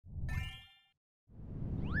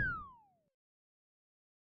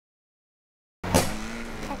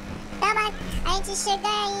gente chega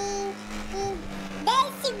em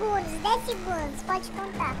 10 segundos, 10 segundos, pode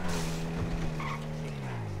contar.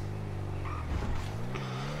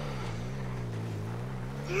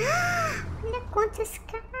 Olha quantos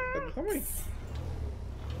carros.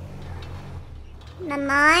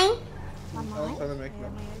 Mamãe. Mamãe.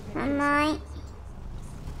 Mamãe.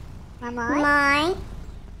 Mamãe.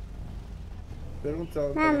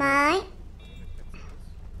 Mamãe.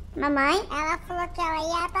 Mamãe. Ela falou que ela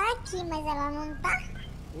ia estar aqui, mas ela não tá.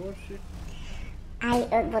 Oxi. Ai,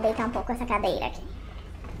 eu vou deitar um pouco essa cadeira aqui.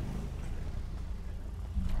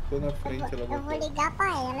 Tô na frente, ela vai. Eu vou ligar pra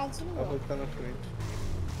ela de novo. Ela vai ficar na frente.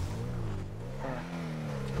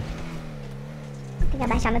 Tem que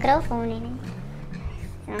abaixar o microfone, né?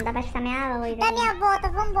 Senão não dá pra escutar minha voz. Dá minha volta,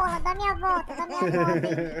 vambora, dá minha volta, dá minha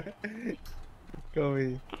volta. Calma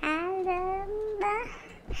aí. Caramba.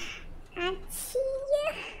 A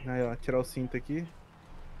tia. Aí, ó, tirar o cinto aqui.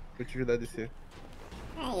 Vou te ajudar a descer.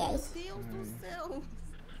 Ai, ai. Meu Deus do céu.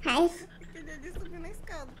 Ai. Eu queria subir na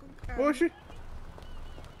escada com o cara. Oxi.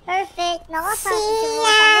 Perfeito. Nossa,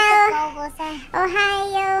 tia. Tá muito bom você.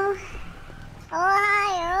 Ohio.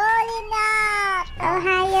 Ohio, Hinata.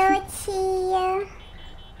 Ohio, tia.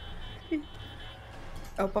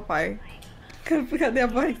 É o papai. Cadê a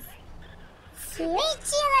voz?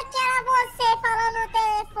 Mentira que era você falando no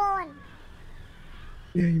telefone.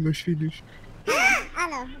 E aí, meus filhos? Ah,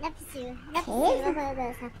 não. Não é possível. Não é possível, meu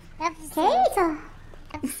Deus. Não é possível. Que isso? Não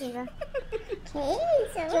é possível. Que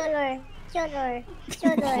isso? Que olor. Que olor. Que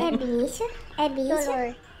olor. É bicho? É bicho? Que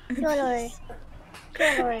olor. Que olor.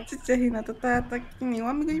 Que olor. Titia Hinata tá que nem um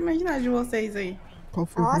amigo imaginário de vocês aí. Qual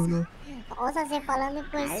foi o Nossa. problema? Nossa, você falando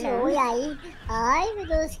com esse oi aí. Ai, meu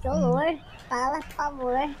Deus, que olor. Fala, por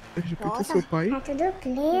favor. Respeita seu pai? Tá tudo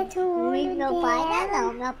preto, o olho meu pai não é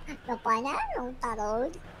não. Meu pai não é não. Tá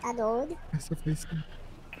doido? Tá doido? Essa foi sim.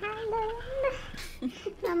 Caramba.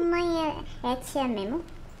 Mamãe é tia mesmo?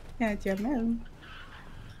 É a tia mesmo.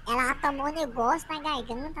 Ela tomou um negócio na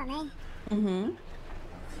garganta, né? Uhum.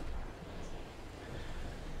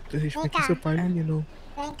 Respeita seu pai, menino.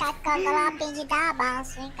 Vem cá, quando ela aprende a dar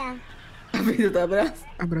abraço, vem cá. A vida do abraço.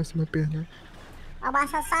 Abraça minha perna.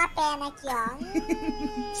 Abaixa só a perna aqui, ó.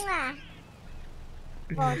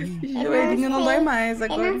 Joelhinho não dói mais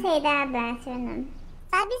agora. Eu não sei dar abraço, não.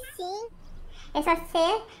 Sabe sim. Eu só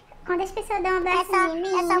sei quando as pessoas dão um abraço em mim.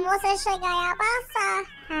 É só você chegar e abraçar.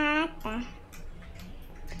 Ah, tá.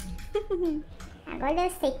 Agora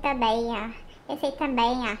eu sei também, ó. Eu sei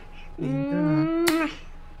também, ó.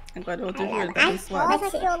 Agora o outro joelho tá bem suave.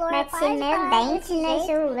 Bate meu dente no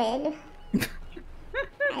joelho.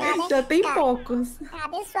 Já tem poucos.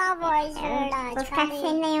 Cadê sua voz, de verdade? Vou ficar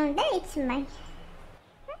sem nenhum dente, mas...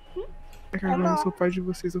 Agora eu sou pai de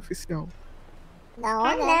vocês oficial. Não,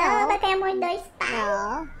 não. Temos 2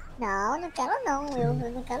 pais. Não quero não. Eu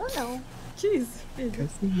não quero não. Que isso, filho?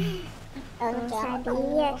 Assim. Eu não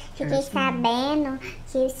sabia. Fiquei sabendo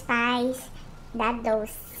que os pais dão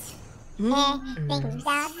doce. Tem que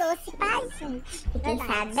dar doce pra gente. Fiquei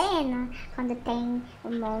sabendo, quando tem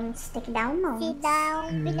um monte, tem que dar um monte. Se dá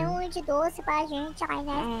 1 bilhão de doce pra gente, aí,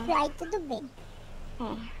 né? Aí tudo bem.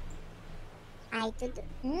 Aí tudo...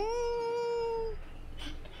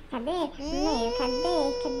 Cadê?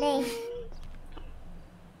 Cadê?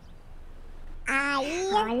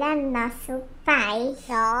 Aí... Olha nosso pai.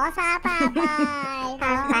 Nossa, papai.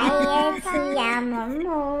 Papai, eu te amo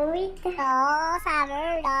muito. Nossa,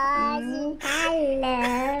 verdade.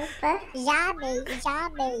 Caramba. Já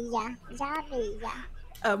beija.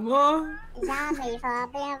 Amor. Já beija, fala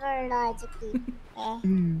bem a verdade aqui.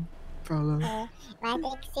 Fala. Vai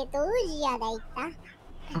ter que ser todo dia daí, tá?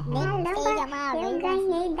 Aham. Eu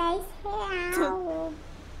ganhei 10 reais.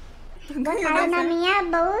 Botaram na minha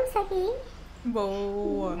bolsa aqui.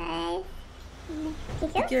 Boa. O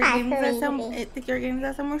que eu faço? Tem que organizar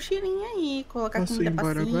essa mochilinha aí. Colocar Posso comida ir pra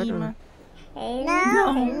embora cima.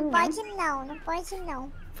 agora? Não pode não.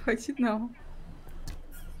 Pode não.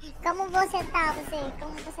 Como você tá, você?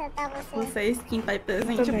 Você é skin, pai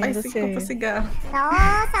presente, pai se compra cigarro.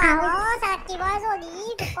 Nossa, que voz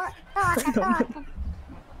horrível. Toca.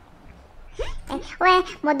 Ué,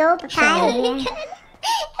 mudou pro pai?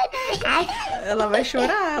 Ela vai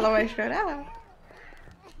chorar.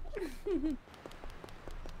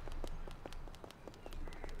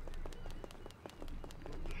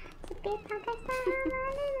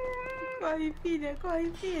 Corre,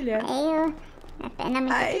 filha. A perna é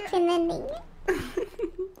muito pequenininha.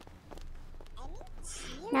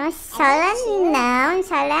 Não chora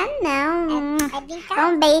não. É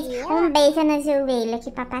brincadeira. Um beijo no joelho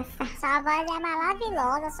aqui pra passar. Sua voz é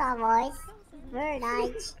maravilhosa, sua voz.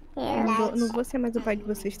 Verdade. Não vou ser mais o pai de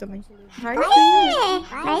vocês também. Vai sim.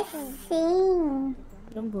 Vai sim.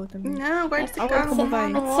 Não vou também. Não, guarda esse Olha carro. como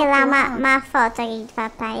vai. Vou tirar uma foto aqui do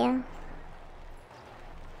papai, ó.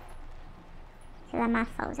 Tirar uma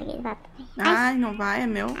foto aqui do papai. Ai, não vai, é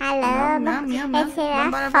meu. Alô, Não, minha. vai tirar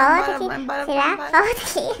Vambora, foto vambora, aqui. vambora, Tirar vambora.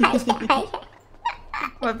 foto aqui.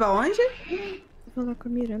 Vai pra onde? Vou falar com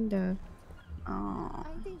a Miranda. Ah.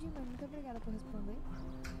 Entendi, mas muito obrigada por responder.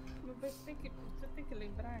 Você tem que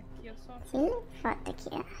lembrar que eu só... Tira foto aqui,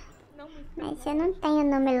 ó. Mas eu não tenho o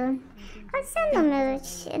número. Qual é o seu número?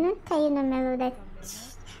 Eu não tenho o número do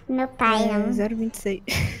meu pai, não. 026.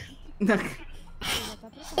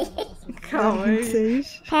 Calma aí.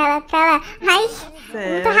 026. Pera. Ai,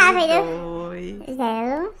 muito rápido.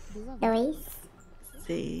 0, 2,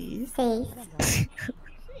 6. 6,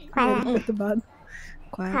 Perturbado.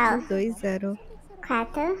 420.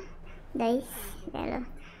 4, 2, 0.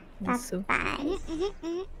 Isso. Papai.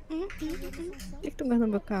 Por que tu guardou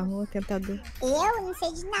meu carro, tentador? Eu não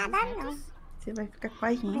sei de nada, não. Você vai ficar com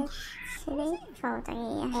a gente. Tirei foto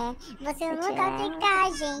aqui. Você nunca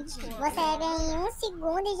ficar, gente. Você vem em 1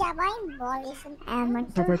 segundo e já vai embora. Isso É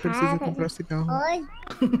muito Papai precisa rápido. comprar cigarro. Oi,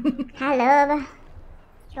 Alô,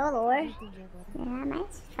 que horror. tirar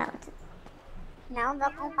mais foto. Não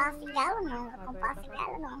vou comprar cigarro, não. Vou comprar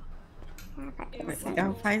cigarro, não.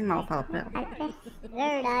 Cigarro faz mal, fala pra ela.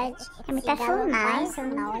 Verdade. É muita Cigarro fumaça.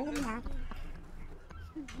 faz mal, não.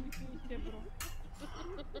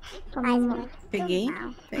 Faz muito Peguei.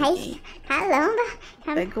 mal. Peguei. Ai, caramba.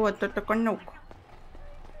 Pega o outro, tô com nuco.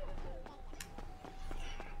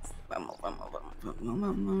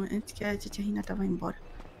 Vamos. Antes que a titia Hinata vá embora.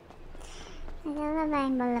 Mas ela vai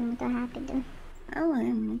embora muito rápido. Ela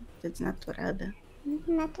é muito desnaturada.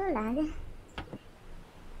 Muito naturada.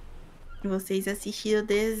 Vocês assistiram o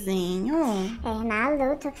desenho? É,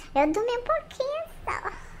 Naruto. Eu dormi um pouquinho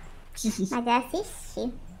só. Mas eu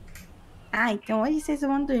assisti. Ah, então hoje vocês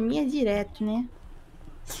vão dormir direto, né?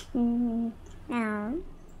 Não, Não.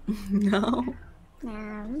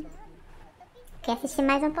 não. Quer assistir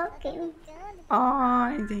mais um pouquinho.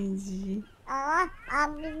 Ah, entendi. Ó, a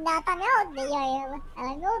menina tá me odeia, ela.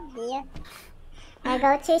 Ela me odeia. É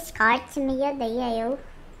igual o tio Cortes me odeia, eu.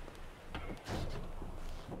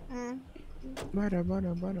 Bora.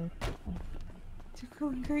 Deixa eu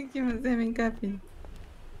colocar aqui, você vem cá, filho.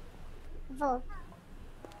 Vou.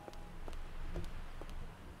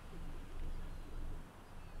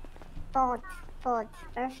 Pode.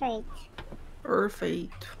 Perfeito.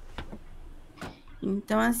 Perfeito.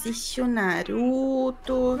 Então assistiu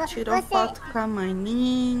Naruto, tirou você- foto com a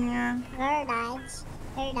maninha. Verdade.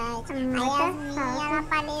 Aí Muita as minhas falta. ela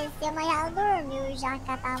apareceu, mas ela dormiu já, que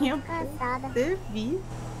ela tava Eu muito cansada. Você viu?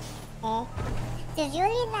 Você viu,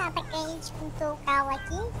 Linata, que a gente pintou o carro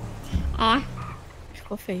aqui? É.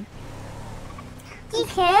 Ficou feio. Que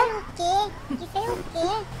feio o quê? Que feio o quê?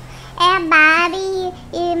 É a Barbie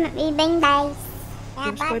e Ben 10. É a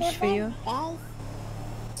Temos Barbie cores feias. Ben 10.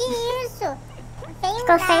 Que isso? Feio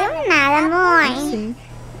Ficou feio nada, mãe. Sim.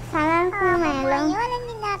 Fala com Mamãe, ela. olha a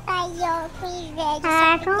Linata aí, ó, com inveja. Fala só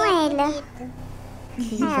com porque é ela. bonito.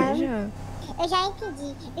 Inveja. Eu já entendi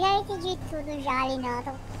tudo já,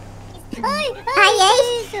 Linata. Ai, é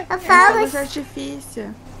isso. O Fogo fogo de artifício.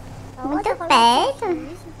 muito Nossa, perto.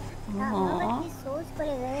 Ó. que susto,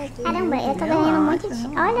 coisa aqui. Caramba, eu tô ganhando muito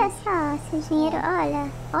dinheiro. Olha só esse dinheiro, olha.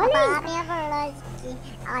 Olha Ah, isso. minha verdade aqui.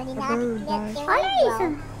 A Linata queria ter um Olha igual.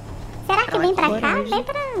 isso. Será que vem pra cá? coragem. Vem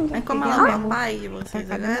pra onde? Mas como ela é o pai de vocês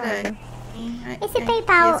Tá agora, caminhada. Esse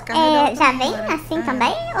PayPal esse carregador já também, vem né? assim É.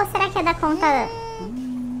 também? Ou será que é da conta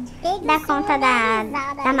Tem que da ser conta da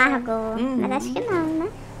organizada, Margot? Uhum. Mas acho que não, né?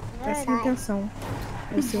 Tá sem intenção.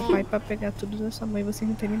 É o seu pai pra pegar tudo da sua mãe e você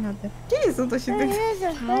não tem nada. Que isso? Eu tô te entendendo.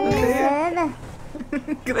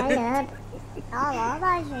 Caramba.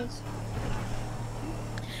 Caramba, gente.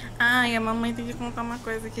 Ai, a mamãe tem que contar uma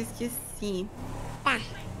coisa que eu esqueci. Tá.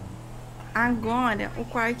 Agora, o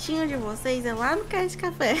quartinho de vocês é lá no Cais de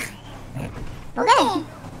Café. O quê?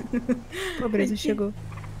 Pobreza chegou.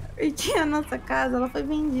 E tinha a nossa casa, ela foi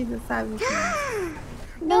vendida, sabe?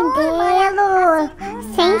 Vendê-lo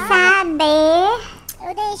sem saber.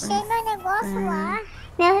 Eu deixei meu negócio lá.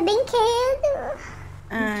 Meus brinquedos.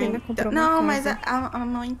 Ai, Quem vai comprar uma não, mas casa? a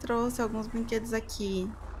mãe trouxe alguns brinquedos aqui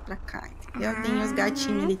pra cá. Eu tenho os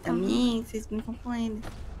gatinhos ali também, vocês brincam com eles.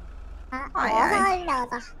 Ai, ai.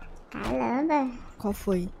 Linata. Caramba. Qual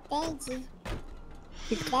foi? Entendi. O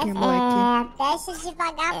que tu quer, moleque? Desce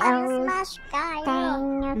devagar pra não se machucar,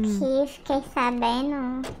 Tenho que fiquei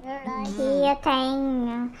sabendo que eu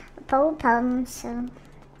tenho poupança.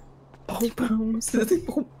 Poupança. Você tem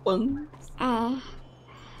poupando. É.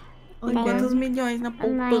 Olha Tem quantos milhões na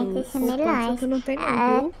muitos poupança. milhões. Tu não tem não,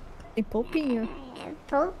 Ah, viu? Tem poupinha.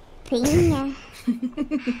 Poupinha.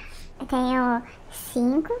 Eu tenho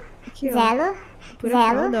 5, Aqui, ó. zero, Pura zero,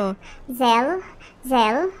 fralda, ó. zero,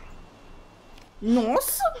 zero.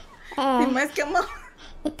 Nossa! É. Tem mais que uma...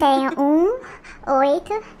 E tenho 1,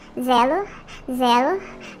 8, 0, 0,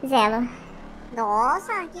 0.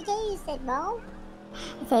 Nossa, o que é isso? É bom?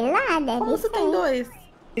 Sei lá, deve Como ser. você tem 2?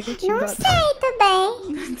 Não sei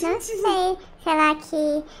também. Não sei. Será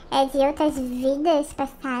que é de outras vidas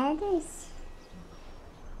passadas?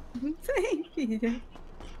 Não sei, filha.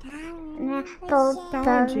 Né? Tá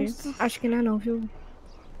onde? Acho que não é não, viu?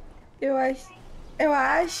 Eu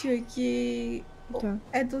acho que Tá.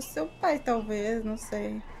 é do seu pai, talvez, não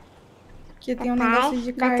sei. Porque tem um Papai negócio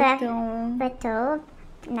de cartão. botou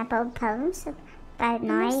na poupança pra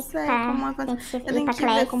nós, Não sei pra como acontece. gente Eu ir tenho pra que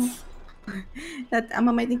ver como... classe. A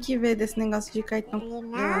mamãe tem que ver desse negócio de cartão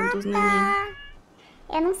dos neném.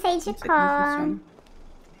 Eu não sei de Não sei como cor. funciona.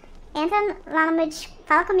 Entra lá no meu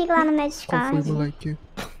Fala comigo lá no meu Qual foi, Discord. moleque?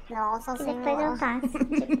 Nossa Que depois eu senhora. passo.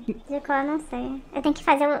 De cor eu não sei. Eu tenho que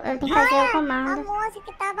fazer o A comando. moça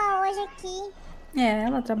que tava hoje aqui. É,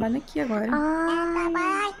 ela trabalha aqui agora. Ela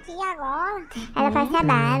trabalha aqui agora. Ela faz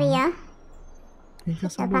trabalho, Quem que é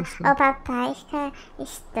essa ó. moça? O papai fica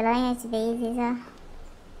estranho às vezes, ó.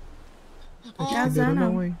 Não te É entenderam azar,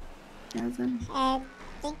 não, não. hein?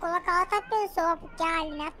 Tem que colocar outra pessoa, porque a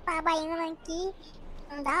Hinata trabalhando aqui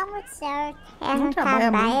não dá muito certo. Ela Não não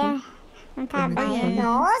trabalha trabalha. Não Também trabalha. trabalha.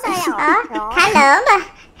 Nossa, Ó, ó. caramba!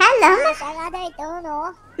 Caramba! Chega deitando,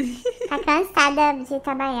 ó. Tá cansada de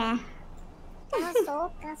trabalhar.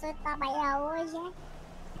 Cansou de trabalhar hoje, hein?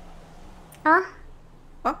 Ó,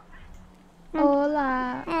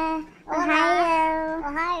 Olá.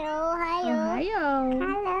 Ohio. Ohio.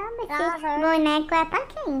 Caramba, Tava. esse boneco é pra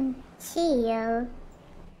quem? Tio.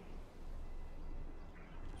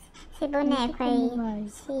 Esse boneco Como aí. vai?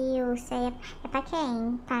 Tio, isso aí é pra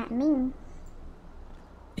quem? Pra mim?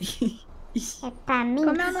 É pra mim?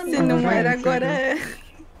 Como é o nome Se não Não, era, gente, agora né? é.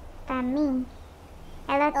 Pra mim?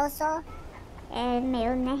 Ela Eu sou é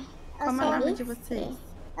meu, né? Como é o sou nome de isso. vocês?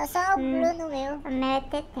 o Bruno, meu. O meu é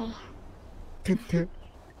Teté. Teté.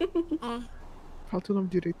 Fala teu nome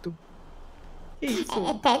direito. Isso.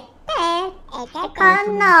 É Teté. É que Qual é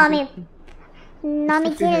o nome? Nome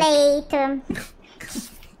de Filete. leito.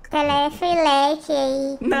 Telefilete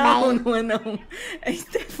aí. Não, vai. não é não. É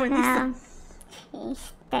Stephanie. Não.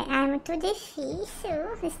 Ai, muito difícil.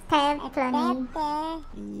 Stephanie.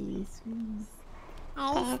 Isso.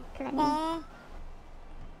 Stephanie.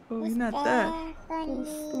 Ô, Hinata.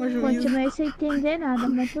 Toma juízo. Continuei sem entender nada,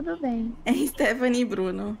 mas tudo bem. É Stephanie e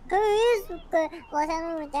Bruno. Que isso? Você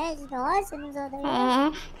não entende nós? Você não sabe.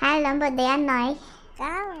 Caramba, odeia nós.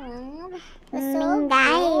 Caramba. Eu sou Me o dá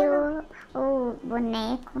aí Bruno. o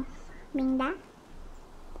boneco. Me dá.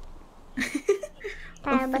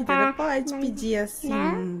 Pra Ô, eu filha, botar. ela pode pedir assim.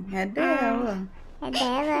 Não? É dela. É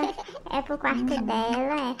dela. É pro quarto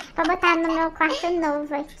dela. É. Pra botar no meu quarto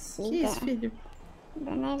novo aqui. Que isso, filho?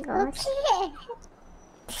 Do negócio.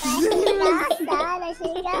 Achei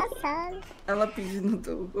engraçado. Ela pedindo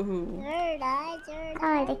do. Verdade.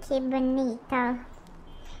 Olha que bonito, ó.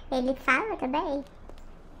 Ele fala também?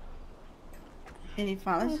 Ele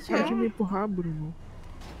fala, Pode me empurrar, Bruno.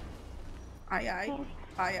 ai, ai.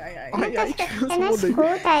 Ai, ai, ai. Ai, ai, que Eu não eu só mudei.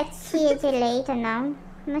 escuto a tia direito, não.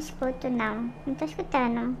 Não escuto, não. Não tô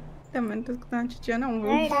escutando. Também não tô escutando a titia, não,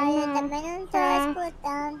 viu? Verdade, eu também não tô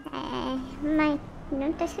escutando. Mas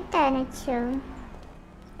não tô escutando, tio.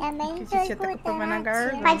 Também não Que tô a titia tá com escutando. problema na tia.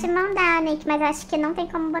 garganta. Pode mandar, Nick, mas eu acho que não tem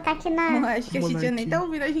como botar aqui Eu na, acho que a titia nem tá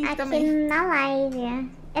ouvindo a gente também. aqui na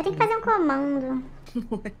live. Eu tenho que fazer um comando.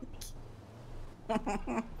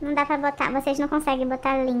 Não dá pra botar. Vocês não conseguem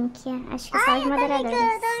botar link. Acho que só os moderadores.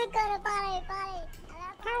 Tô brincando, parei.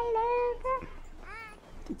 Caramba.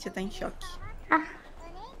 A titia tá em choque. Ó.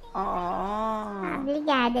 Ó.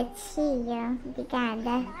 Obrigada, tia.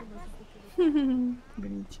 Obrigada.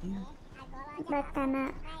 Bonitinho. Vou botar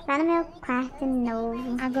lá no meu quarto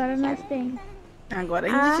novo. Agora nós temos. Agora a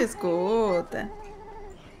gente te escuta.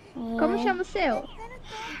 Como chama o seu?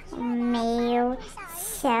 O meu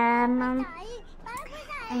chama.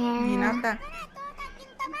 Hinata.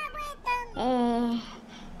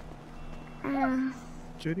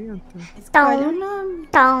 Te orienta. Escolhe o nome.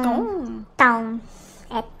 Tom. Tom. Tom.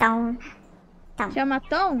 É Tom. Chama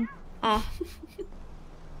Tom?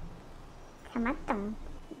 Chama Tom.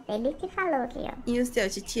 Ele que falou aqui, ó. E o seu,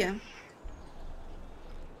 titia?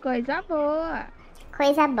 Coisa boa.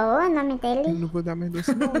 Coisa boa, o nome Eu dele. não vou dar mais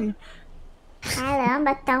doce não, hein?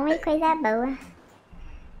 Caramba, Tom e coisa boa.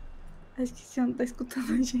 Acho que você não tá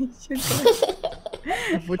escutando a gente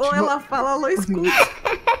Eu vou te agora. Ou ela fala, ela escuta.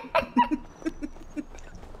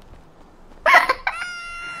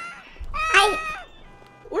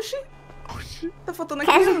 Oxi. Tá faltando a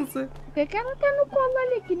criança. Por que ela tá no colo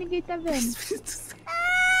ali que ninguém tá vendo? Espírito Santo.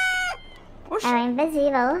 Oxi. Ela é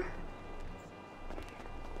invisível.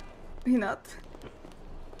 Hinata.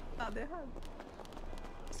 Nada errado.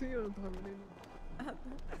 Sim, eu tava vendo ele. Ah,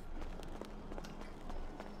 tá.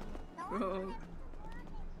 Pronto.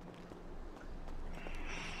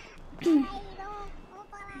 Aí, vamos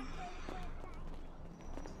falar com ele.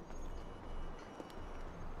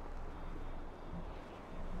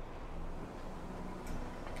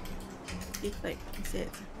 O que foi,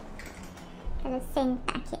 princesa? Quero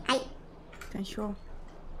sentar aqui. Ai, Cansou?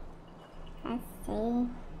 passei.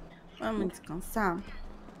 Vamos descansar?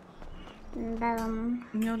 Vamos.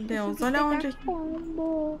 Meu Deus, olha onde...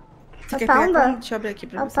 Pombo. Você O quer pegar pombo? como? Deixa eu abrir aqui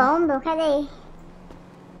pra O você. pombo, cadê?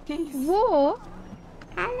 Que isso? Voou.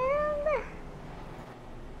 Caramba.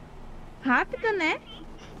 Rápido, né?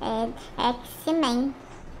 É X-Men.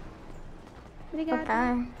 Obrigada.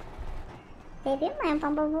 Opa. Teve mãe, o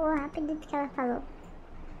pombo voou rápido do que ela falou.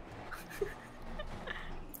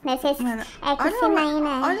 Deve ser Mano, X-Men,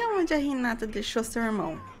 né? olha onde a Hinata deixou seu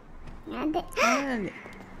irmão. Nada. Olha ali.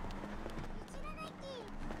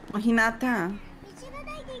 Ô, Hinata. Me tira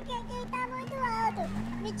daqui, que aqui tá muito alto.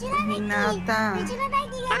 Me tira daqui. Hinata. Me tira daqui,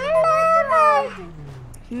 que aqui tá muito alto.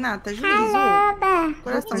 Hinata, juízo. Caramba.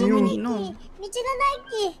 Coração de menino. Me tira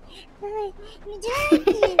daqui. Ai, me tira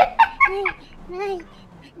daqui. Ai.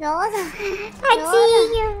 Nossa.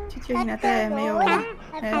 Tadinho. Tio Hinata é meio... É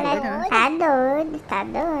Ela verdade. tá doido, tá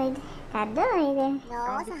doido. Tá doida.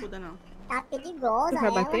 Ela Nossa, não cuida, não. tá perigosa Você vai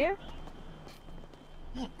ela. bater?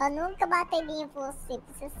 Eu nunca bateria em você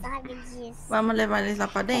sabe disso. Vamos levar eles lá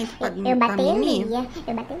pra dentro? Pra, Eu pra bateria. mimir?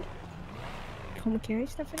 Eu bateria. Como que é,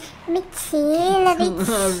 Stephanie? Mentira,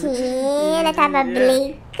 mentira. Tava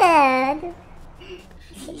brincando.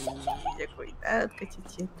 Titia, cuidado que a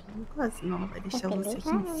titia é perigosa, senão ela vai deixar Tá você aqui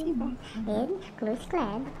em cima. Ele, cruz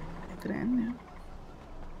credo. É mesmo.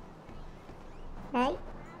 Ai,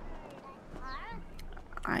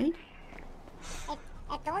 Ai,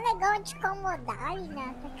 É tão legal te incomodar,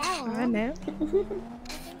 Hinata. Caramba. Ah, né? Eu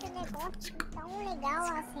sinto um negócio tão legal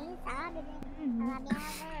assim, sabe? Falar bem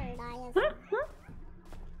a verdade.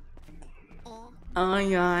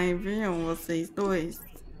 Assim. ai, viu vocês dois?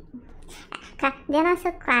 cadê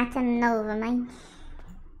nosso quarto novo, mãe?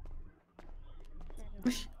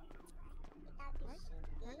 Oxi,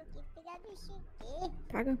 Pegar bichinho aqui.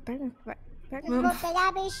 Pega, vai. Pega. Não vou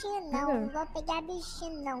pegar bichinho, não. Pega. Não vou pegar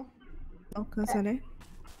bichinho, não. Alcança, né?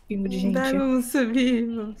 Pingo de gente. vamos subir,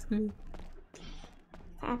 vamos subir.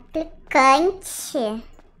 Tá picante.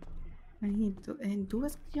 Aí, é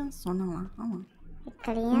duas criançonas lá, olha lá.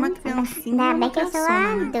 Criança. Uma criancinha e Ainda uma bem que eu sou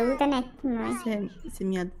criançona, né? adulta, né, mãe? Você é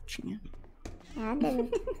minha adultinha.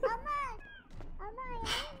 Adulta. Ô, mãe, a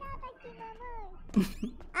Hinata aqui,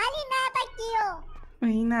 mamãe. A Hinata aqui, ó.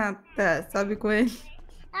 Oi, Hinata, sobe com ele.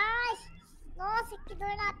 Ai, nossa, que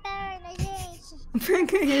dor na perna, gente.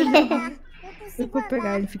 Pega ele. Não Eu consigo vou pegar,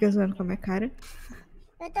 andar. ele fica zoando com a minha cara.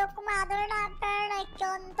 Eu tô com uma dor na perna que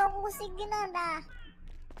eu não tô conseguindo andar.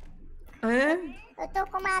 É? Eu tô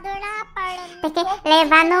com uma dor na perna. Tem que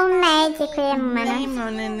levar no médico, Vem, mano.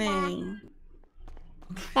 meu neném.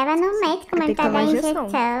 Leva no médico, mãe, Tem que pra dar tomar injeção.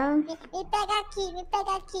 injeção. Me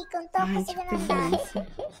pega aqui, que eu não tô Ai, conseguindo que andar. delícia.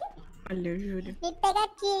 Olha, eu juro. Me pega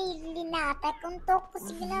aqui, Hinata, que eu não tô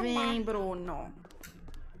conseguindo andar. Vem, Bruno.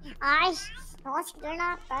 Ai, nossa, que dor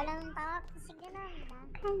na perna, eu não tava conseguindo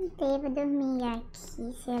andar. Cadê? Vou dormir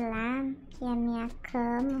aqui, sei lá. Aqui é a minha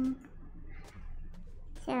cama.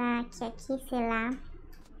 Sei lá, aqui, sei lá.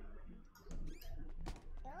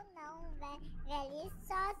 Eu não, velho.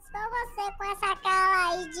 Só você com essa cara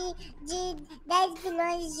aí de 10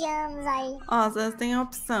 bilhões de anos aí. Ó, vocês têm a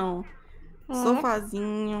opção.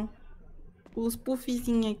 Sofazinho. Os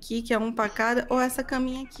puffzinhos aqui, que é um pra cada. Ou essa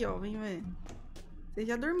caminha aqui, ó. Vem ver. Vocês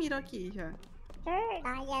já dormiram aqui, já.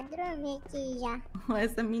 Verdade, já dormi aqui já. Ou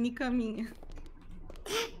essa mini caminha.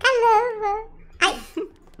 Caramba!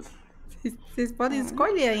 Vocês podem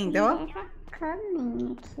escolher ainda, ó. Essa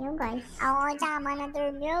caminha aqui, eu gosto. Aonde a mana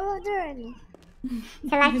dormiu, eu dormi.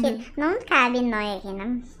 Sei lá que não cabe nós aqui,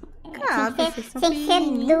 não. Cabe, Tem vocês são que ser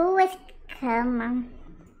pequenininhos. duas camas.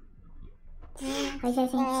 Hoje a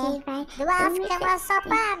gente vai... Duas camas só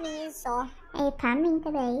pra mim, só. E pra mim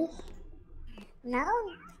também. Não,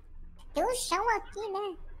 tem um chão aqui,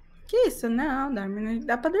 né? Que isso? Não,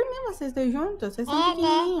 dá pra dormir vocês dois juntos. Vocês são É,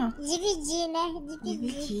 pequenininhos. né? Dividir, né?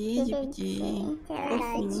 Dividir. Dividir. Sei lá,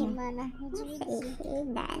 Verdade, Fofinho. mana. Dividir.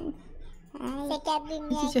 verdade. Você quer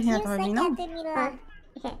dormir Existe a aqui ou Hinata, vai você vir, quer não? dormir lá?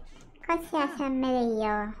 Qual você acha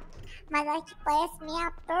melhor? Mas aqui parece meio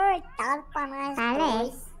apertado pra nós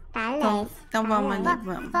dois. Parece. Então vamos ali,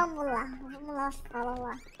 vamos. Vamos lá, fala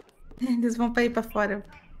lá. Eles vão pra ir pra fora.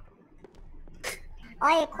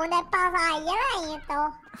 Olha, quando é pra sair, ela entra,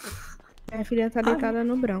 ó. Minha filha tá deitada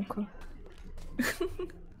no branco.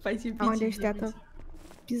 Faz de Onde a Esté tá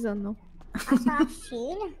pisando. A sua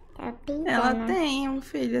filha? Tá pisando. Ela tem um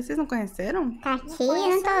filho. Vocês não conheceram? Tá aqui? Eu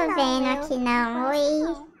não tô vendo aqui não.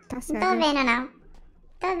 Oi. Tá Não cega. tô vendo não.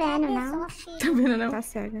 Tô vendo Cadê não. sua filha? Tá vendo, não? Tá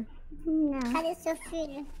cega. Não. Cadê seu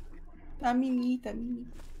filho? Tá mimi, tá mimi.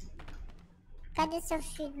 Cadê seu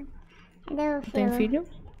filho? Cadê o Tem filho?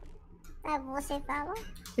 filho? É você falou?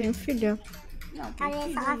 Tenho filha. Não, tem Cadê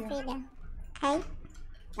filho sua aí, ó. filha? Aí.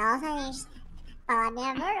 Nossa, gente. Falar bem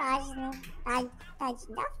a verdade, né?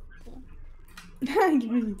 Tadinha da filha. Ai, que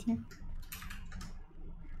bonitinho.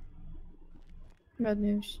 Meu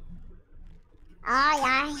Deus.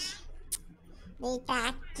 Ai. Deitar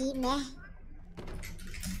aqui, né?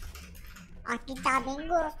 Aqui tá bem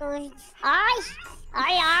gostoso.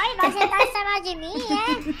 Ai, você tá em cima de mim,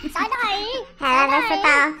 é? Sai daí. Ela vai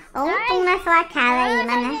soltar um pum na sua cara aí,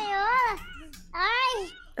 Nossa mané. senhora.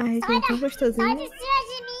 Ai, Ai, que tão sai gostosinho. de cima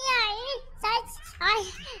de mim aí. Sai de... Ai,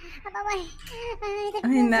 a mamãe. Ai, tá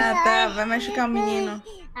Ai, Hinata, ai. vai machucar o menino.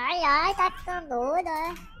 Ai, tá ficando doida,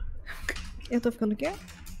 é? Eu tô ficando o quê?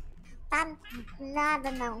 Tá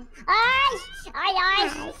nada, não. Ai.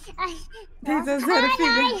 Pensa sério,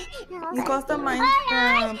 filho. Nossa, Encosta mais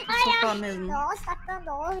pro sofá mesmo. Nossa, tá ficando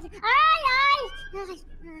doido.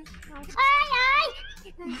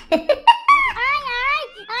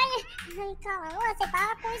 Ai, calma, você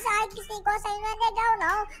para com isso aí, que esse negócio aí não é legal,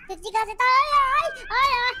 não. Você fica assim,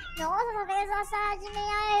 ai. Nossa, uma vez só sai de mim,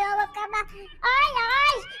 ai, eu vou ficar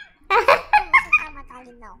Não vou matar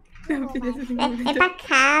ali, não. Não vou mais. Vem pra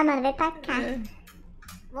cá, mano. Vem pra cá.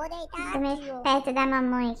 Vou deitar Também aqui, ó. perto da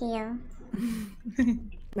mamãe aqui, ó.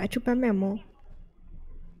 Mete o pé mesmo.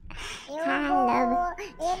 Eu Caramba.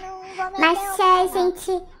 não vou meter Mas o se a pé, não.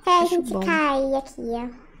 gente Acho bom. cair aqui,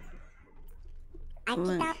 ó.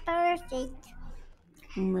 Aqui tá perfeito.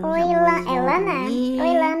 Oi, Lana. Oi,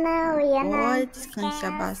 Lana. Oi, Ana. Oi, descansa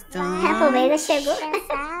A bastante. pobreza chegou.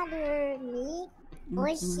 Descansar, dormir.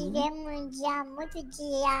 Hoje tivemos um dia muito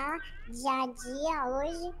dia a dia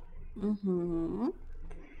hoje. Uhum.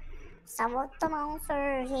 Só vou tomar um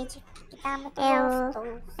sorvete que tá muito Eu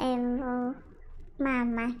gostoso. vou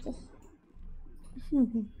mamar aqui.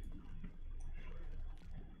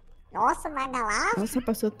 Nossa, vai dar lá? Nossa,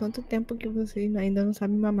 passou tanto tempo que vocês ainda não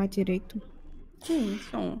sabem mamar direito. Que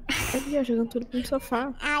isso? Ali, ó, jogando tudo no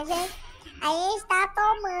sofá. A gente tá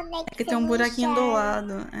tomando, né? Aqui tem um buraquinho do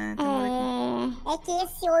lado. É, tem um buraquinho. É que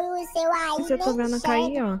esse olho seu aí Você tá nem vendo enxerga.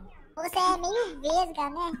 cair, ó. Você é meio vesga,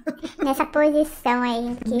 né? Nessa posição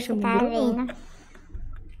aí que Deixa você eu tá mudar. vendo.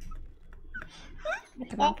 Vou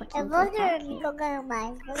tomar um pouquinho Eu vou de café. dormir, vou ganhar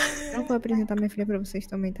mais. Vou dormir. Eu vou apresentar minha filha pra vocês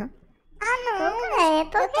também, tá? Por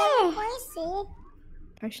quê? Eu quero conhecer.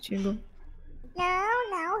 Castigo.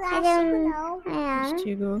 Não, Cadê gastigo um- não. É.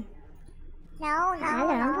 Castigo. Não.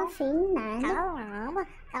 Caramba, assim, nada.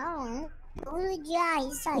 Calma. Todo dia é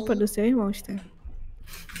isso aí. Culpa do seu irmão, Esther.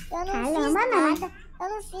 Eu não Caramba, fiz né? nada. Eu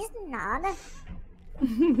não fiz nada.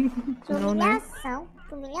 Que Não, né? humilhação.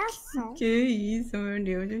 Que humilhação. Que isso, meu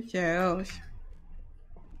Deus do céu.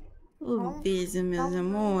 Um beijo, meus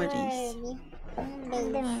amores. Dorme. Um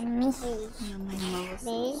beijo. Dorme. Beijo. Mamãe ama você.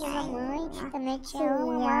 Beijo, mamãe. Também te Te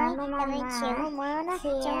amo, mamãe. amo, Também te mamãe. amo, mana. Te Te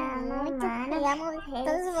amo amo, muito. mana. E amo Eu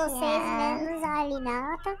todos te vocês, amo. menos a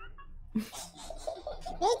Hinata.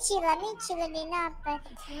 Mentira, Hinata.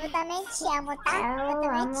 Eu também te amo, tá? Eu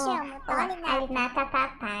também te amo, tá, A Hinata? Hinata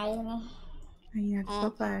papai, né? Ai, é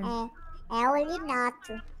papai. É o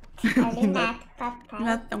Linato. A Hinata papai.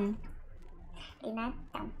 Natão.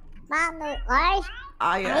 Hinatão. Mano,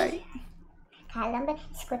 Ai. Caramba,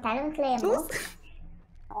 escutaram um clemor?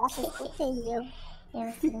 nossa, escutei eu.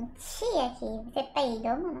 Eu senti aqui. Você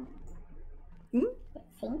peidou, mano? Eu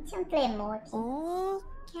senti um tremor aqui.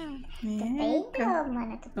 Tu Eita. peidou,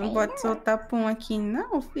 mano. Tu Não peidou. pode soltar pum aqui,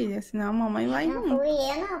 não, filha. Senão a mamãe vai Não junto. fui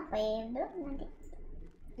eu, não. Foi eu, Bruno.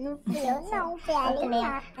 Não fui eu, não. Foi a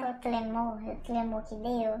Linata. O tremor que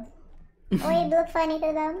deu. Oi, Blue Funny,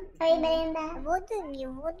 tudo bom? Oi, Brenda.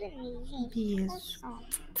 Eu vou dormir, gente. Beijo.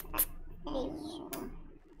 Beijo.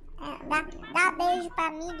 Dá beijo pra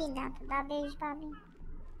mim, Linata. Dá beijo pra mim.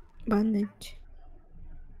 Boa noite.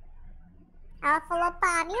 Ela falou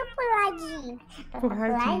pra mim ou pro ladinho? Pro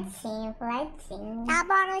ladinho, pro ladinho. Dá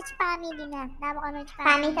boa noite pra mim, Linata. Dá boa noite pra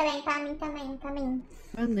Pra mim. mim também.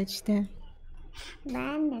 Boa noite, Esther.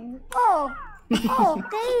 Boa noite. Ô,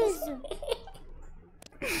 que isso?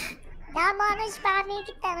 Dá boa noite pra mim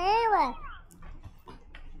aqui também, ué.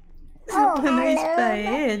 Boa noite pra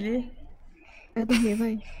ele. Vai dormir,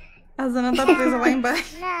 vai. A Zona tá presa lá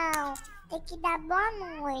embaixo. Não, tem que dar boa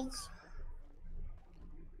noite.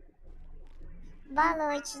 Boa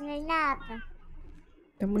noite, Hinata.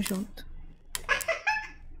 Tamo junto.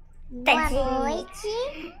 Boa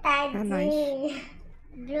noite, Tadinho.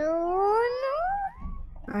 Bruno.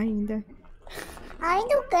 Ainda.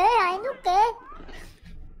 Ainda o quê? Ainda o quê?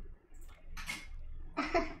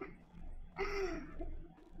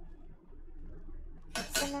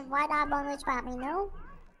 Você não vai dar boa noite pra mim, não?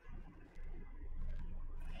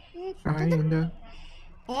 Ainda.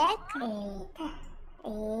 Eita.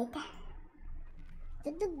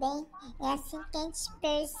 Tudo bem, é assim que a gente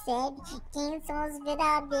percebe quem são os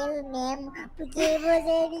verdadeiros mesmo. Porque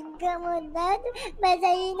você fica mudando, mas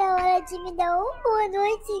aí na hora de me dar uma boa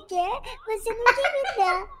noite sequer, você não quer me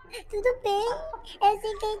dar. Tudo bem, é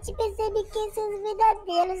assim que a gente percebe quem são os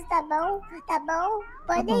verdadeiros, tá bom? Tá bom?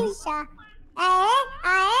 Pode deixar. Ah,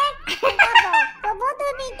 é? Tá bom, eu vou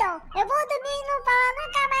dormir então. Eu vou dormir e não falar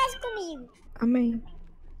nunca mais comigo. Amém.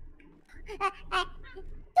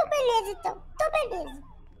 Então beleza, então. Então beleza.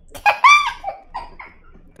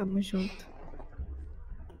 Tamo junto.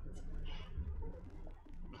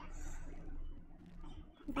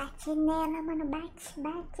 Bate nela, mano.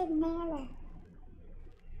 Bate nela.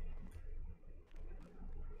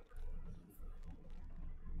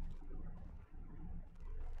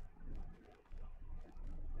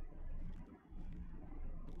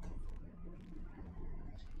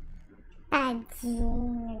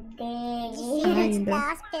 Tadinho dele. Ainda.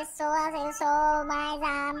 Das pessoas, eu sou mais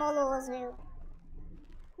amoroso, viu?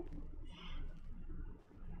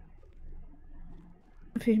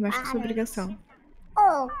 Eu fiz mais que sua obrigação.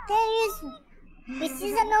 Ô, que isso?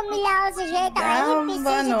 Precisa me humilhar desse jeito Dá aí? uma Precisa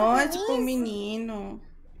boa de noite tudo pro isso? menino.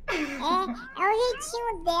 É o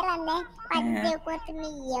jeitinho dela, né? Pra dizer o quanto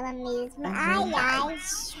me ama mesmo. Ai, ai.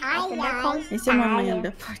 Ai, ai. Esse é o mamãe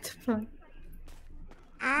da porta. Fala.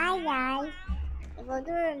 Ai, ai. Eu vou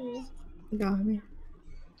dormir. Dorme.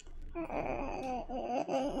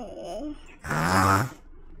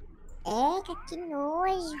 Eita, que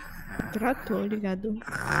nojo. Tratou, ligado?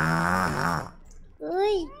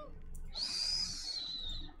 Ui.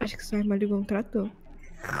 Acho que sua irmã ligou um trator.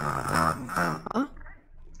 Ó.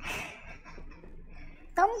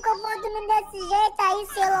 Como que eu vou dormir desse jeito aí,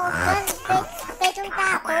 se loucando, feito um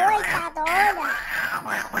trator, tá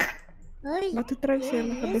doida? Ui. Bota o travesseiro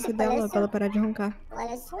na Que cabeça isso, dela parece pra ela parar de roncar.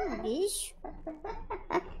 Parece um bicho.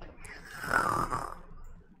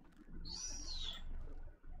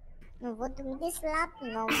 Não vou dormir desse lado,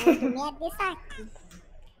 não. Vou dormir é desse aqui.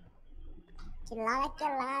 Que lá,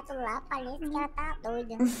 aquele lado lá, parece que ela tá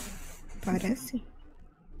doida. Parece?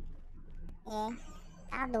 É,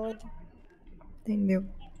 tá doida. Entendeu?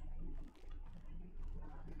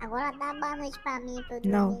 Agora dá boa noite pra mim, pra eu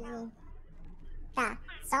Não. dormir. Tá,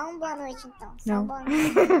 só uma boa noite então. Só Não. uma boa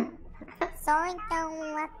noite. Só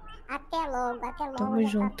então, até logo, até logo. Tamo já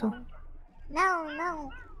junto. Tá bom. Não, não,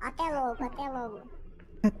 até logo, até logo.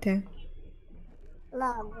 Até.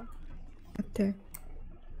 Logo. Até.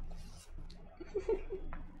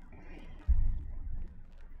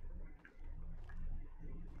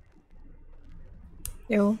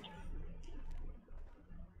 Eu.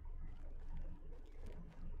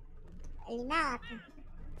 Hinata,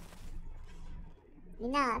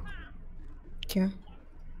 Que é?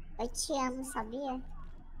 eu te amo, sabia?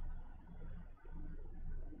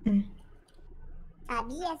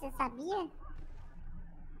 Sabia? Você sabia?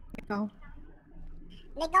 Legal.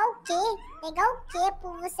 Legal o quê? Legal o quê?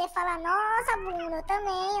 Por você falar, nossa, Bruno, eu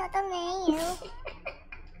também.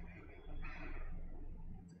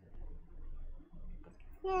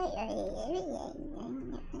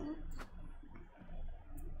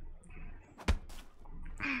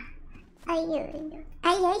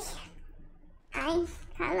 Ai,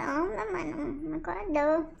 caramba, mano, não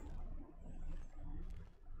acordou.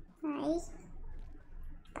 Ai,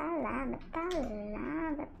 tá lá.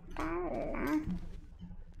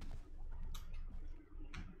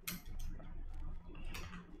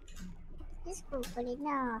 Desculpa,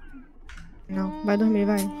 Linata. Não, vai dormir,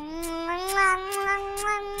 vai.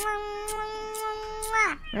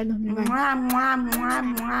 Vai dormir, vai. Mua, mua, mua,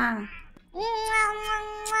 mua.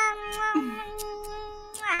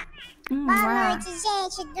 Boa noite,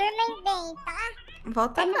 gente. Dormem bem, tá?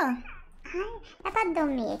 Volta cá. Dá pra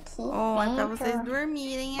dormir aqui Ó, é pra dentro? vocês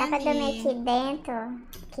dormirem Dá pra dormir ali. aqui dentro?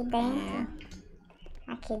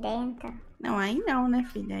 Aqui dentro? Não, aí não, né,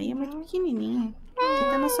 filha? Aí é muito pequenininho. Você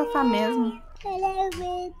tá no sofá mesmo. Eu não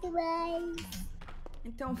aguento mais.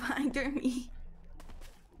 Então vai dormir.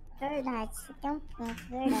 Verdade, você tem um ponto,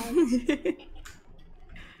 verdade.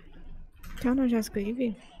 Tchau, não, Jéssica,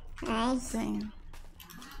 Ivy. Ai, Tenho.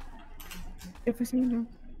 Eu fui sem melhor.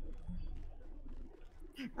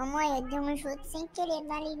 Mamãe, eu dei um chute sem querer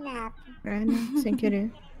na Hinata. É, né? Sem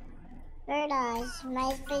querer. Verdade,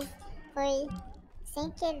 mas foi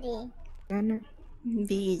sem querer. É, né? Um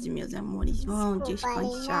beijo, meus amores. Vão Desculpa,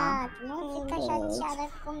 descansar. Hinata, não fica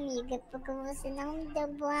chateada comigo, é porque você não me deu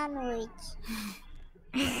boa noite.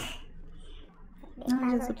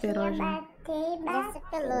 Ah, já superou, já. Já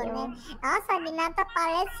superou, né? Nossa, a Hinata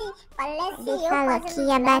parece Ele eu falou fazendo que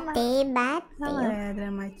ia drama. bater, Não bateu. é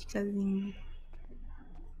dramaticazinho.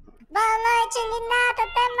 Boa noite, Hinata,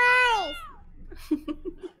 até mais!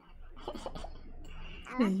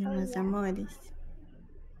 Beijo, meus amores.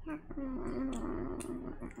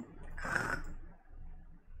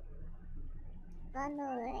 Boa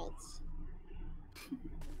noite.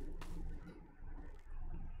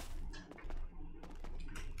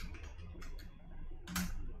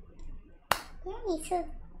 E é isso.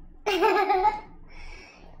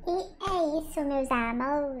 E é isso, meus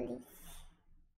amores.